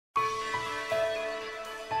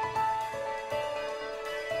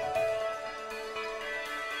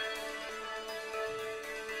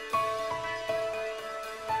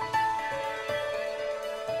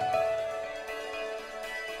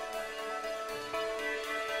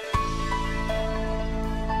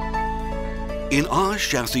In our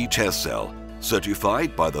chassis test cell,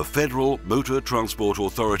 certified by the Federal Motor Transport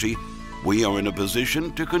Authority, we are in a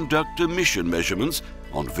position to conduct emission measurements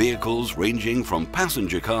on vehicles ranging from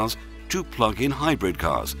passenger cars to plug-in hybrid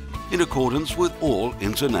cars, in accordance with all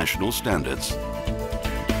international standards.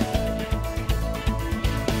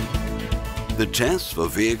 The tests for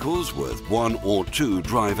vehicles with 1 or 2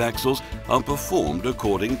 drive axles are performed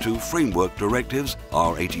according to Framework Directives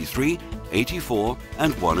R83, 84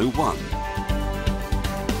 and 101.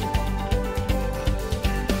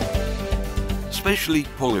 Specially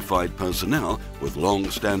qualified personnel with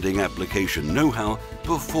long-standing application know-how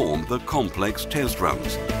perform the complex test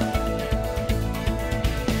runs.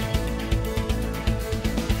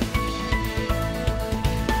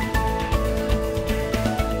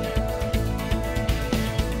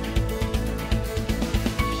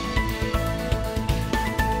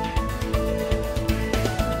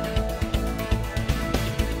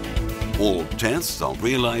 All tests are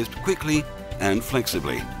realized quickly and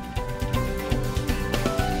flexibly.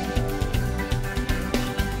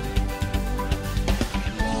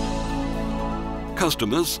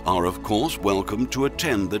 Customers are of course welcome to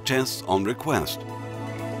attend the tests on request.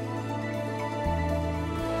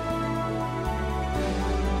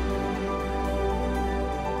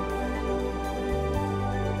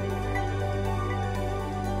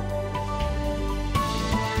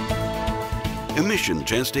 Emission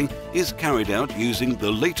testing is carried out using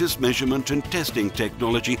the latest measurement and testing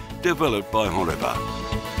technology developed by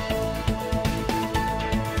HORIBA.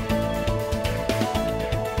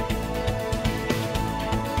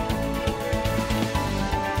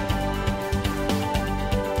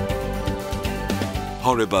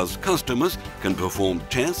 HORIBA's customers can perform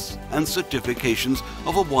tests and certifications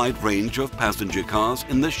of a wide range of passenger cars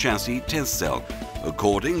in the chassis test cell,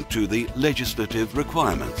 according to the legislative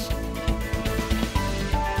requirements.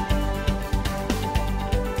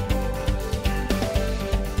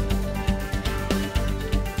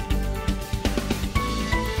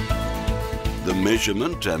 The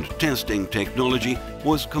measurement and testing technology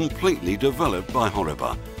was completely developed by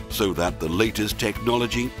HORIBA, so that the latest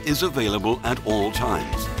technology is available at all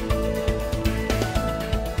times.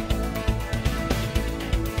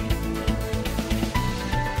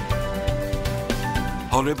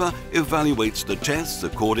 HORIBA evaluates the tests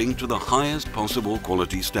according to the highest possible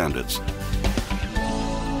quality standards.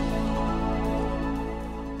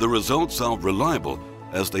 The results are reliable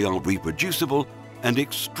as they are reproducible and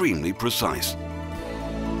extremely precise.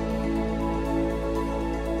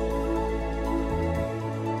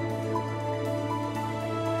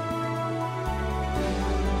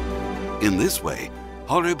 In this way,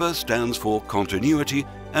 HORIBA stands for continuity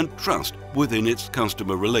and trust within its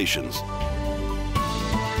customer relations.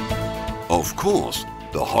 Of course,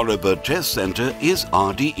 the HORIBA Test Center is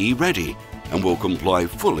RDE ready and will comply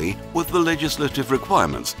fully with the legislative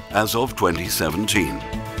requirements as of 2017.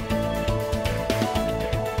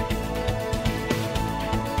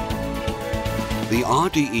 The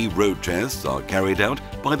RDE road tests are carried out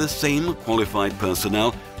by the same qualified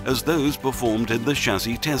personnel as those performed in the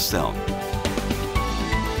chassis test cell.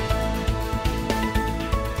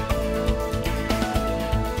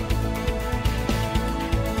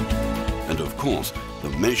 And of course, the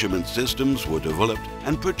measurement systems were developed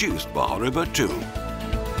and produced by HORIBA too.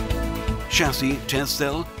 Chassis test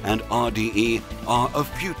cell and RDE are a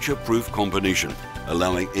future-proof combination,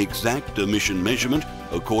 allowing exact emission measurement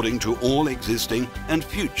according to all existing and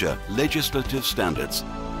future legislative standards.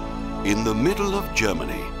 In the middle of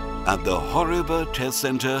Germany, at the HORIBA Test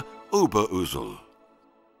Center, Oberursel.